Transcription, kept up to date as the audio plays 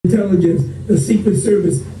intelligence, the Secret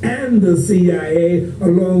Service, and the CIA,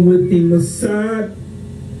 along with the Mossad,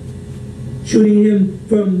 shooting him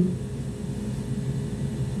from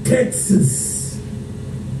Texas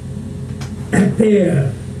at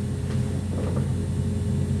their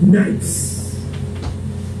Knights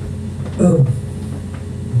of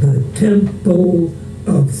the Temple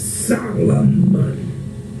of Solomon,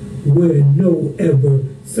 where no ever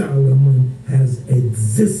Solomon has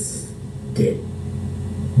existed.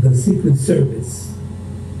 The Secret Service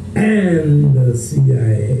and the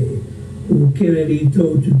CIA, who Kennedy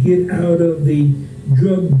told to get out of the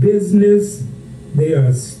drug business, they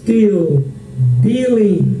are still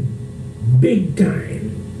dealing big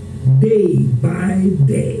time, day by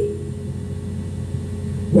day.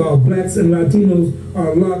 While blacks and Latinos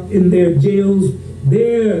are locked in their jails,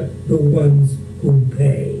 they're the ones who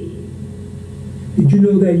pay. Did you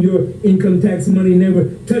know that your income tax money never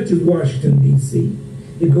touches Washington, D.C.?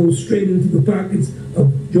 It goes straight into the pockets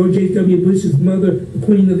of George H.W. Bush's mother, the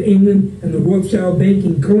Queen of England, and the Rothschild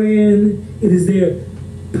banking clan. It is their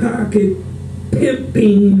pocket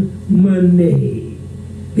pimping money.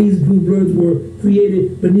 These blue bloods were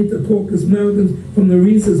created beneath the Caucasus Mountains from the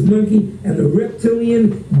rhesus monkey and the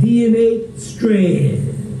reptilian DNA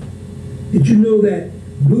strand. Did you know that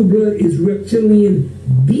blue blood is reptilian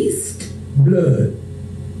beast blood?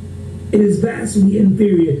 It is vastly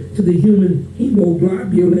inferior to the human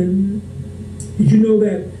hemoglobulin. Did you know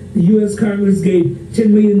that the U.S. Congress gave $10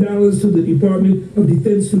 million to the Department of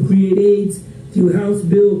Defense to create AIDS through House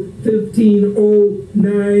Bill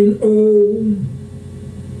 15090?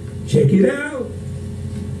 Check it out.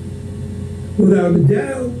 Without a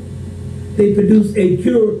doubt, they produced a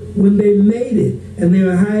cure when they made it, and they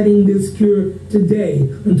are hiding this cure today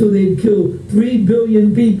until they kill 3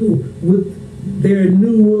 billion people with their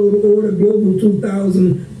New World Order Global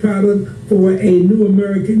 2000 product for a new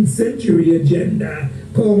American century agenda,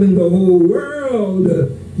 calling the whole world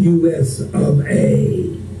U.S. of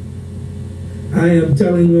A. I am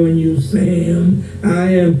telling on you, Sam.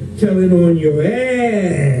 I am telling on your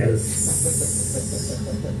ass.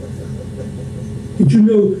 Did you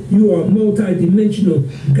know you are multi-dimensional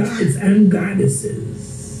gods and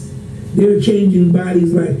goddesses? They're changing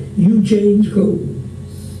bodies like you change clothes.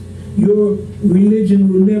 Your religion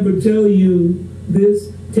will never tell you this.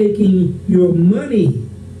 Taking your money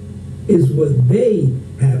is what they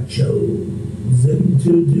have chosen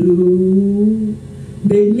to do.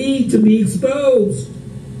 They need to be exposed.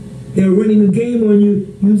 They're running a game on you,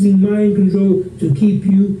 using mind control to keep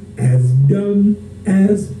you as dumb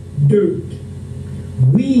as dirt.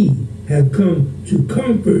 We have come to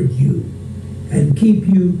comfort you and keep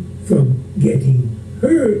you from getting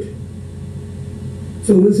hurt.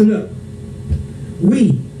 So listen up.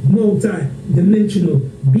 We, multi-dimensional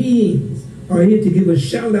beings, are here to give a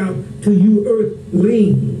shout out to you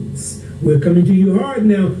earthlings. We're coming to you hard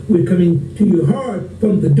now. We're coming to you hard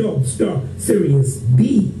from the dog star Sirius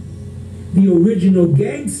B, the original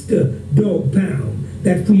gangster dog pound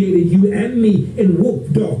that created you and me in wolf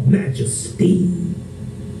dog majesty.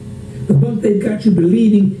 The bunk they've got you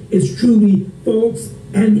believing is truly false,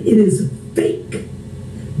 and it is fake,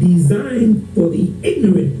 designed for the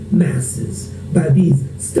ignorant masses by these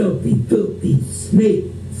stealthy, filthy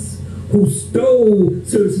snakes who stole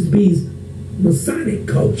Sirius B's Masonic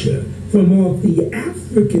culture from off the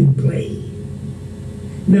African plane.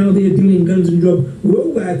 Now they're dealing guns and drugs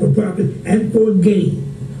worldwide for profit and for gain.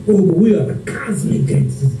 Oh, but we are the cosmic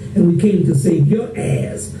gangsters, and we came to save your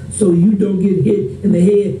ass so you don't get hit in the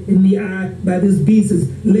head, in the eye by this beast's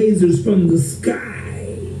lasers from the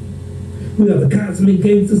sky. We are the cosmic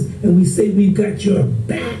gangsters, and we say we've got your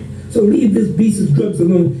back. So leave this beast's drugs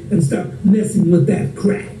alone and stop messing with that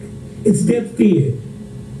crack. It's death fear.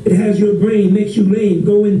 It has your brain, makes you lame,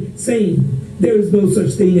 go insane. There is no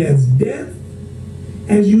such thing as death,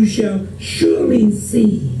 as you shall surely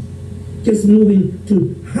see. Just moving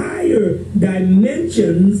to higher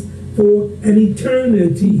dimensions for an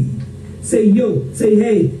eternity. Say yo, say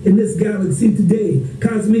hey, in this galaxy today,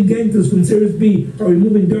 cosmic gangsters from Sirius B are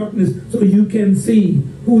removing darkness so you can see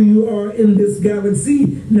who you are in this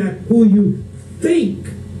galaxy, not who you think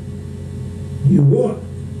you ought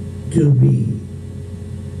to be.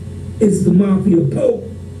 Is the Mafia Pope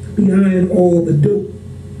behind all the dope?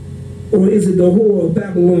 Or is it the whore of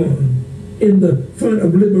Babylon in the front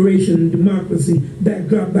of liberation and democracy,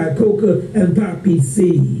 backdropped by coca and poppy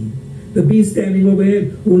seed? The beast standing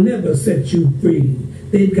overhead will never set you free.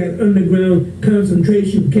 They've got underground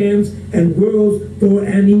concentration camps and worlds for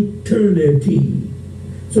an eternity.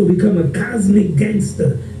 So become a cosmic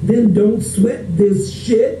gangster. Then don't sweat this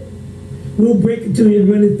shit. We'll break it to you and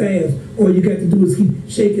run it fast. All you got to do is keep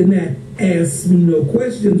shaking that. Ask me no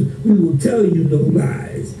questions. We will tell you no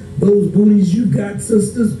lies. Those booties you got,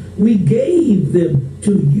 sisters, we gave them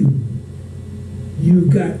to you. You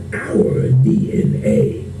got our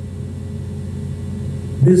DNA.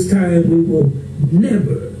 This time we will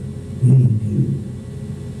never leave you.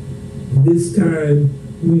 This time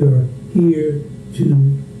we are here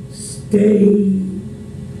to stay.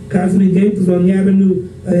 Cosmic Gangsters on the avenue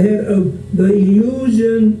ahead of the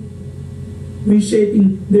illusion,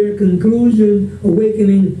 reshaping their conclusion,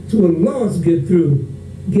 awakening to a lost get through.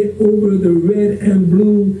 Get over the red and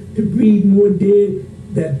blue to breed more dead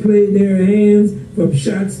that play their hands, from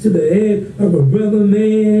shots to the head of a brother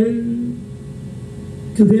man,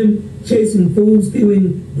 to them chasing fools,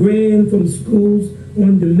 stealing grand from schools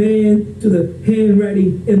on demand, to the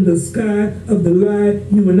handwriting in the sky of the lie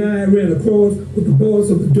you and I ran across with the boss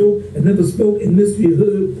of the dope and never spoke in mystery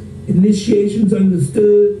hood. Initiations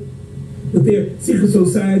understood with their secret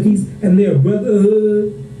societies and their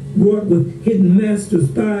brotherhood, wrought with hidden master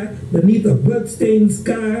spy beneath a bloodstained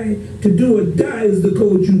sky. To do or die is the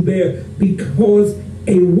code you bear, because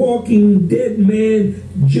a walking dead man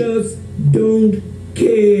just don't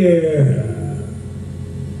care.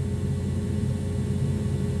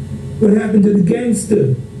 What happened to the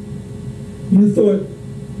gangster you thought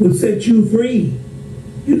would set you free?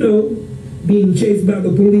 You know, being chased by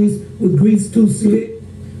the police with grease too slick.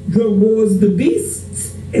 Drug wars the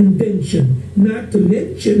beast's invention, not to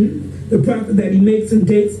mention the profit that he makes and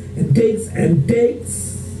takes and takes and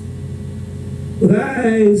takes. With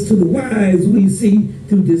eyes to the wise we see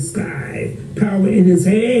through disguise, power in his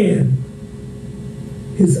hand,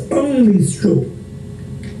 his only stroke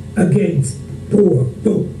against poor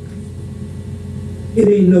folk. It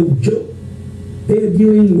ain't no joke. They're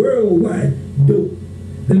dealing worldwide dope.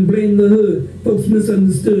 Then blame the hood. Folks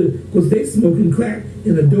misunderstood because they smoking crack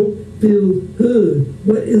in a dope-filled hood.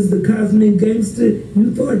 What is the cosmic gangster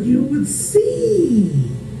you thought you would see?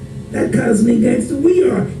 That cosmic gangster, we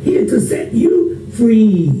are here to set you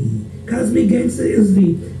free. Cosmic gangster is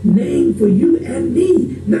the name for you and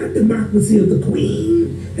me, not democracy of the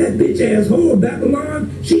queen. That bitch-ass whore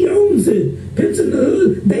Babylon, she owns it. Pence in the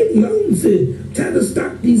hood, they loans it.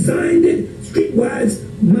 Tavistock designed it.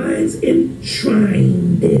 Streetwise minds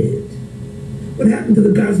enshrined it. What happened to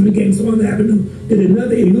the cosmic gangster on the avenue? Did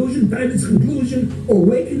another illusion find its conclusion or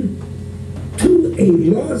awaken to a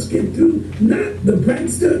lost get through? Not the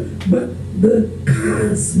prankster, but the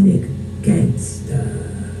cosmic gangster.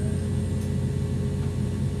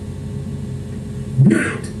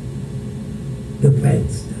 Not the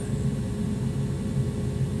prankster,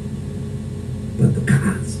 but the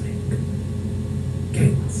cosmic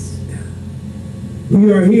gangster.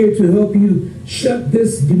 We are here to help you shut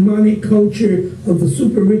this demonic culture of the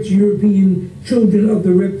super rich European children of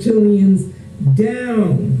the reptilians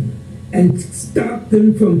down and stop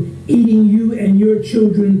them from eating you and your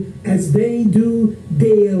children as they do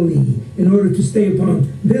daily in order to stay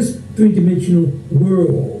upon this three-dimensional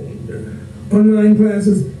world. Online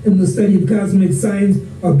classes in the study of cosmic science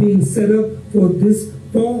are being set up for this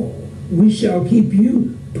fall. We shall keep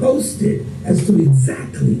you posted as to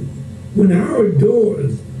exactly when our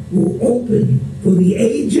doors will open for the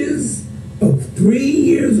ages of 3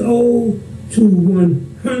 years old to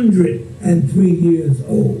 103 years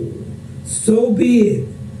old. So be it,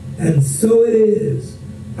 and so it is.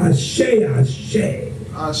 Ashe, Ashe.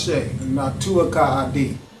 Ashe, Natuaka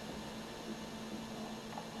Adi.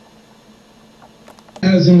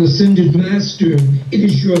 As an ascended master, it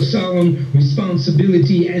is your solemn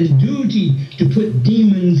responsibility and duty to put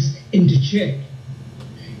demons into check.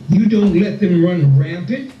 You don't let them run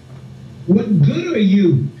rampant. What good are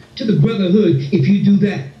you to the brotherhood if you do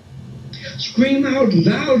that? Scream out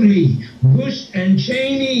loudly. Bush and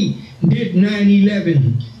Cheney did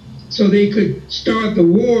 9/11 so they could start the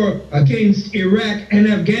war against Iraq and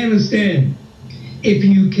Afghanistan. If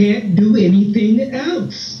you can't do anything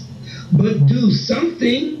else but do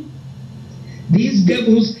something, these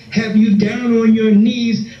devils have you down on your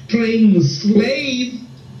knees playing the slave,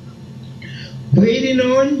 waiting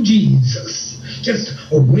on Jesus, just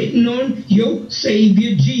waiting on your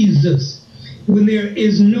Savior Jesus, when there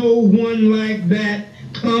is no one like that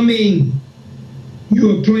coming.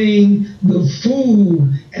 You are playing the fool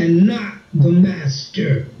and not the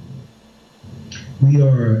master. We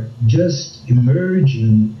are just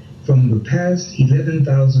emerging from the past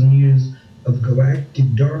 11,000 years of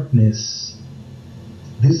galactic darkness.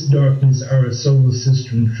 This darkness our solar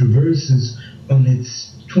system traverses on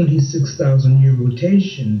its 26,000-year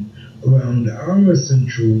rotation around our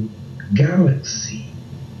central galaxy.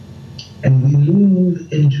 And we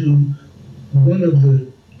move into one of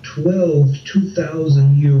the 12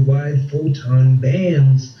 2,000-year-wide photon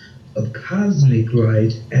bands of cosmic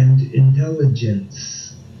light and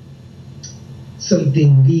intelligence.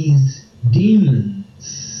 Something these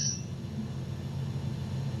demons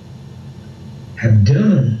have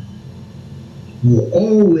done will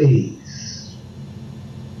always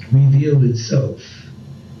reveal itself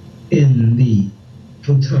in the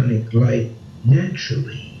photonic light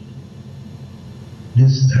naturally.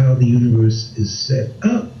 This is how the universe is set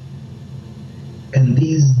up. And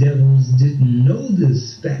these devils didn't know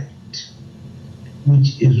this fact,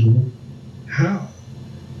 which is how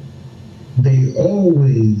they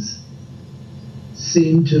always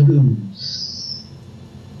seem to lose.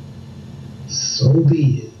 So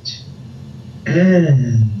be it.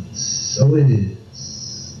 And so it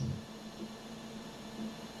is.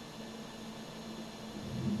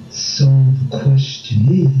 So the question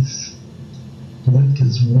is, what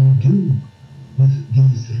does one do with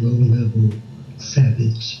these low-level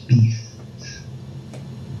savage beasts?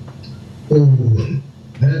 Oh,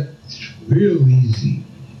 that's real easy.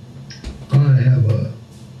 I have a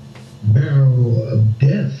barrel of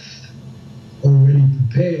death already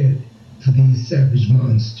prepared for these savage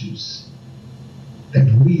monsters that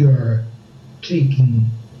we are taking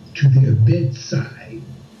to their bedside.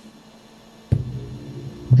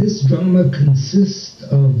 This drama consists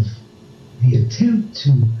of the attempt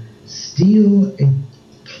to steal a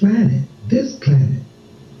planet, this planet,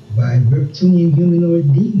 by reptilian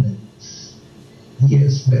humanoid demons.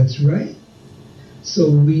 Yes, that's right. So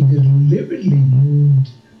we deliberately moved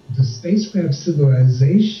the spacecraft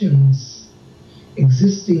civilizations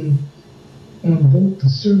existing on both the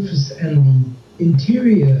surface and the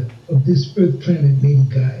interior of this Earth planet, Lady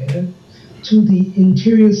Gaia, to the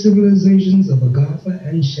interior civilizations of Agatha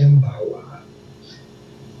and Shambhala.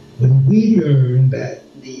 When we learned that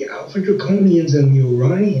the Alpha Draconians and the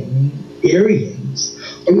Aryans,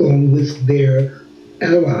 along with their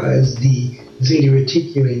allies, the Zeta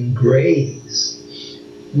Reticulan Greys,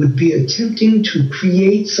 would be attempting to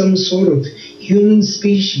create some sort of human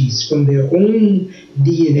species from their own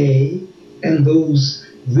DNA and those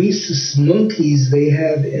rhesus monkeys they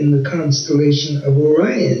have in the constellation of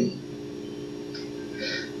Orion.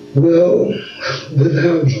 Well,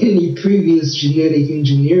 without any previous genetic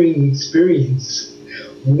engineering experience,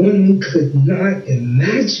 one could not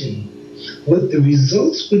imagine what the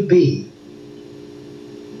results would be.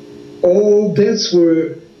 All bets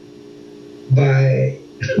were by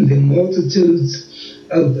the multitudes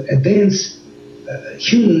of advanced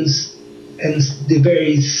humans and the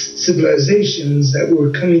various civilizations that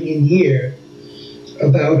were coming in here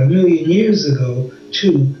about 1 million years ago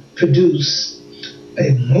to produce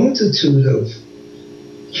a multitude of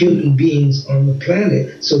human beings on the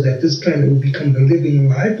planet so that this planet would become the living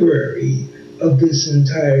library of this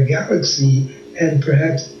entire galaxy and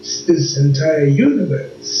perhaps this entire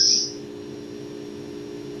universe.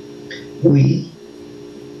 We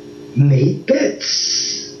made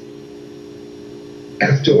bets.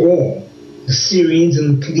 After all, the Sirians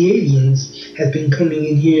and the Pleiadians have been coming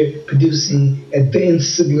in here producing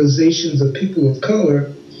advanced civilizations of people of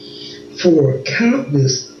color for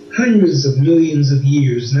countless hundreds of millions of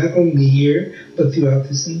years, not only here, but throughout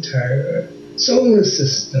this entire solar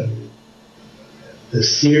system. The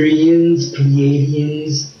Sirians,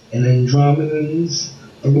 Pleiadians, and Andromedans,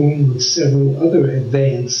 along with several other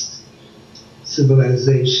advanced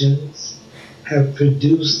civilizations, have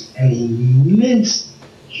produced an immense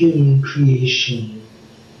human creation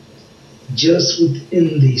just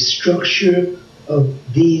within the structure of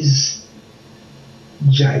these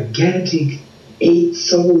gigantic 8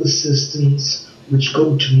 solar systems, which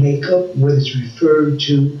go to make up what is referred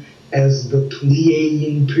to as the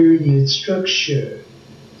Pleiadian pyramid structure.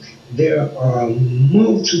 There are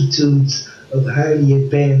multitudes of highly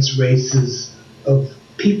advanced races of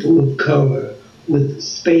people of color with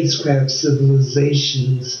spacecraft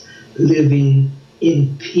civilizations living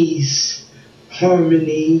in peace,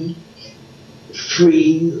 harmony,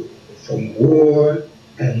 free from war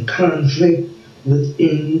and conflict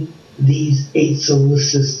within these 8 solar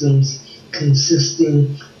systems,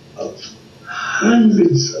 consisting of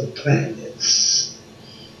hundreds of planets,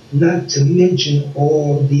 not to mention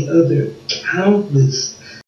all the other countless